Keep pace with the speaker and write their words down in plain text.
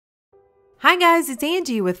Hi guys, it's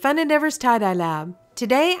Angie with Fun Endeavors Tie-Dye Lab.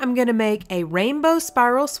 Today I'm going to make a rainbow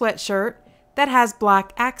spiral sweatshirt that has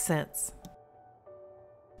black accents.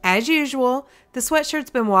 As usual, the sweatshirt's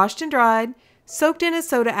been washed and dried, soaked in a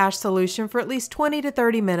soda ash solution for at least 20 to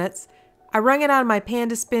 30 minutes. I wrung it out of my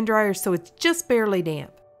Panda spin dryer so it's just barely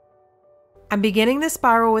damp. I'm beginning the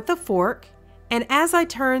spiral with a fork, and as I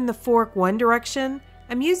turn the fork one direction,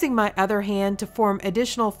 I'm using my other hand to form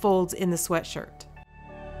additional folds in the sweatshirt.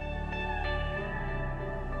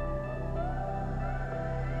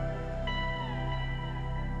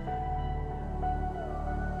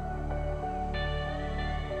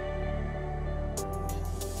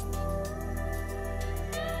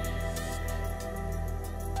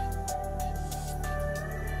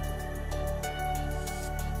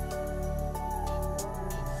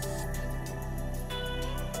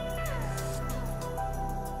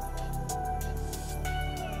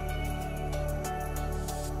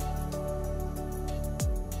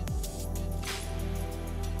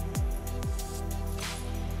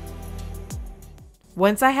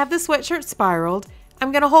 Once I have the sweatshirt spiraled,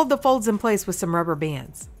 I'm going to hold the folds in place with some rubber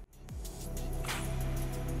bands.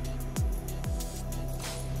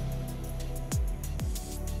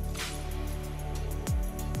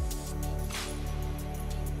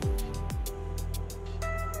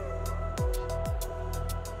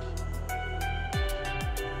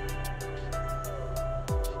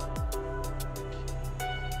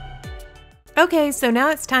 Okay, so now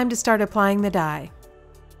it's time to start applying the dye.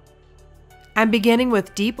 I'm beginning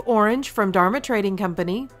with Deep Orange from Dharma Trading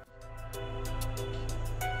Company,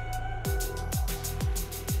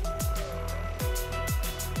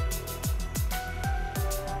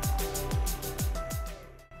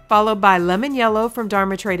 followed by Lemon Yellow from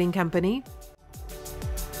Dharma Trading Company,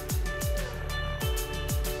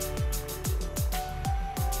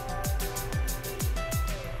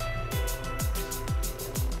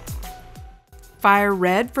 Fire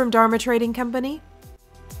Red from Dharma Trading Company,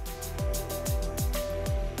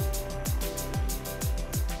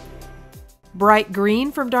 Bright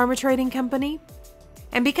Green from Dharma Trading Company.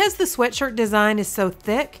 And because the sweatshirt design is so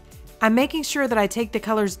thick, I'm making sure that I take the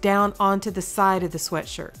colors down onto the side of the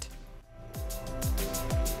sweatshirt.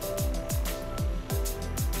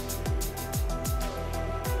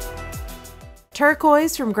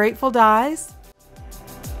 Turquoise from Grateful Dyes,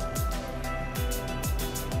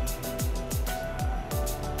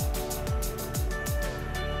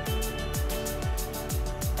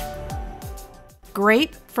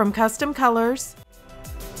 Grape from Custom Colors,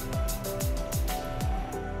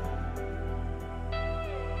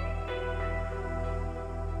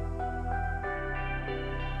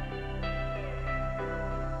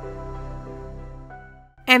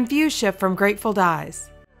 and Fuchsia from Grateful Dyes.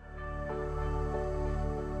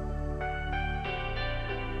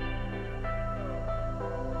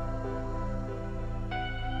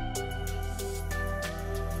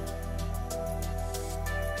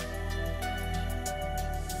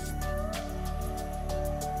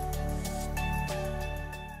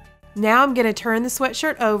 Now I'm going to turn the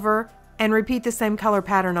sweatshirt over and repeat the same color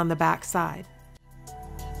pattern on the back side.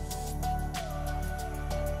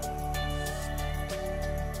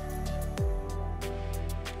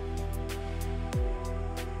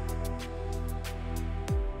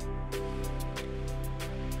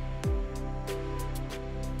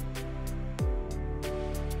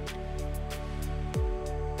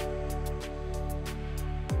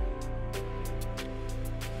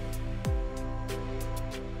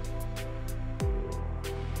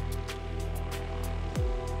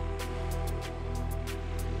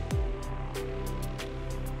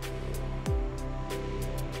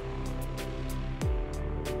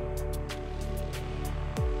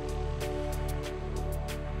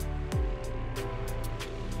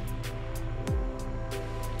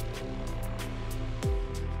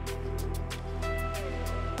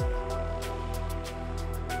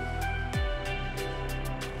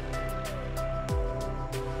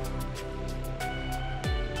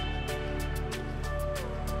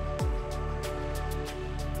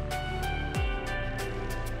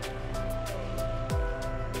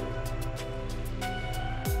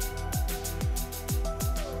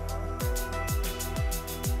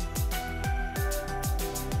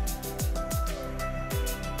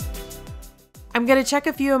 I'm going to check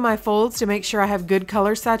a few of my folds to make sure I have good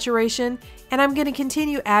color saturation, and I'm going to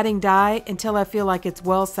continue adding dye until I feel like it's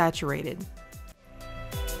well saturated.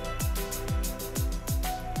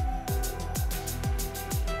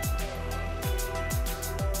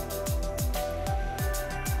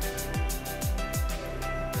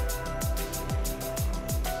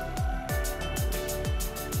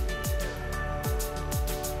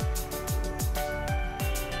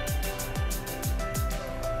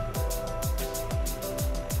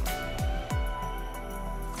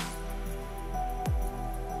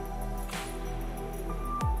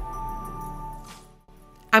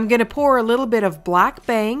 I'm going to pour a little bit of black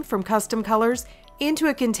bang from Custom Colors into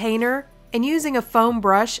a container, and using a foam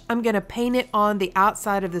brush, I'm going to paint it on the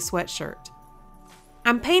outside of the sweatshirt.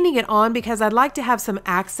 I'm painting it on because I'd like to have some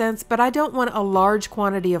accents, but I don't want a large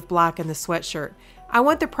quantity of black in the sweatshirt. I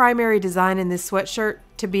want the primary design in this sweatshirt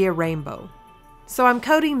to be a rainbow. So I'm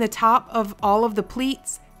coating the top of all of the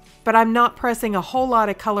pleats, but I'm not pressing a whole lot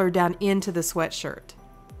of color down into the sweatshirt.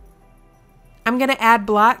 I'm going to add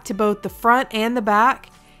black to both the front and the back,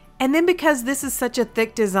 and then because this is such a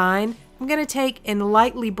thick design, I'm going to take and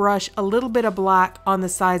lightly brush a little bit of black on the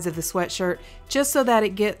sides of the sweatshirt just so that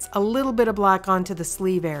it gets a little bit of black onto the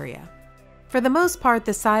sleeve area. For the most part,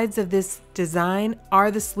 the sides of this design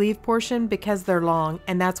are the sleeve portion because they're long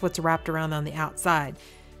and that's what's wrapped around on the outside.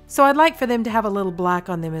 So I'd like for them to have a little black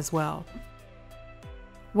on them as well.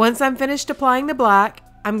 Once I'm finished applying the black,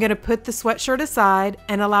 I'm going to put the sweatshirt aside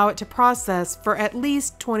and allow it to process for at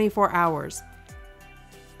least 24 hours.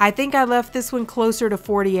 I think I left this one closer to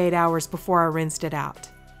 48 hours before I rinsed it out.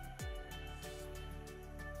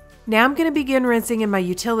 Now I'm going to begin rinsing in my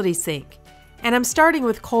utility sink, and I'm starting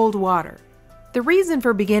with cold water. The reason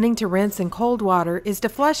for beginning to rinse in cold water is to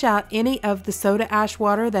flush out any of the soda ash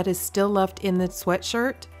water that is still left in the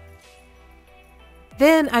sweatshirt.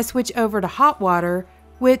 Then I switch over to hot water,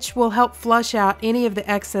 which will help flush out any of the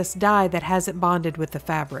excess dye that hasn't bonded with the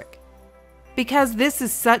fabric. Because this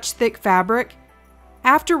is such thick fabric,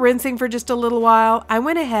 after rinsing for just a little while, I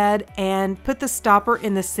went ahead and put the stopper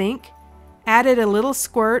in the sink, added a little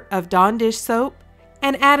squirt of Dawn dish soap,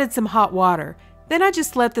 and added some hot water. Then I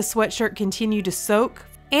just let the sweatshirt continue to soak,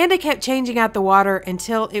 and I kept changing out the water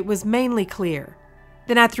until it was mainly clear.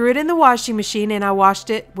 Then I threw it in the washing machine and I washed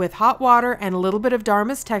it with hot water and a little bit of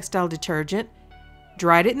Dharma's textile detergent,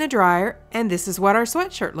 dried it in the dryer, and this is what our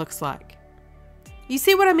sweatshirt looks like. You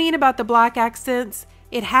see what I mean about the black accents?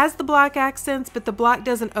 It has the black accents, but the black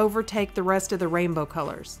doesn't overtake the rest of the rainbow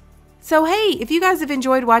colors. So hey, if you guys have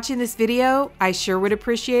enjoyed watching this video, I sure would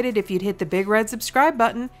appreciate it if you'd hit the big red subscribe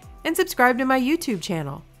button and subscribe to my YouTube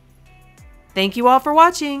channel. Thank you all for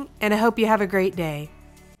watching, and I hope you have a great day.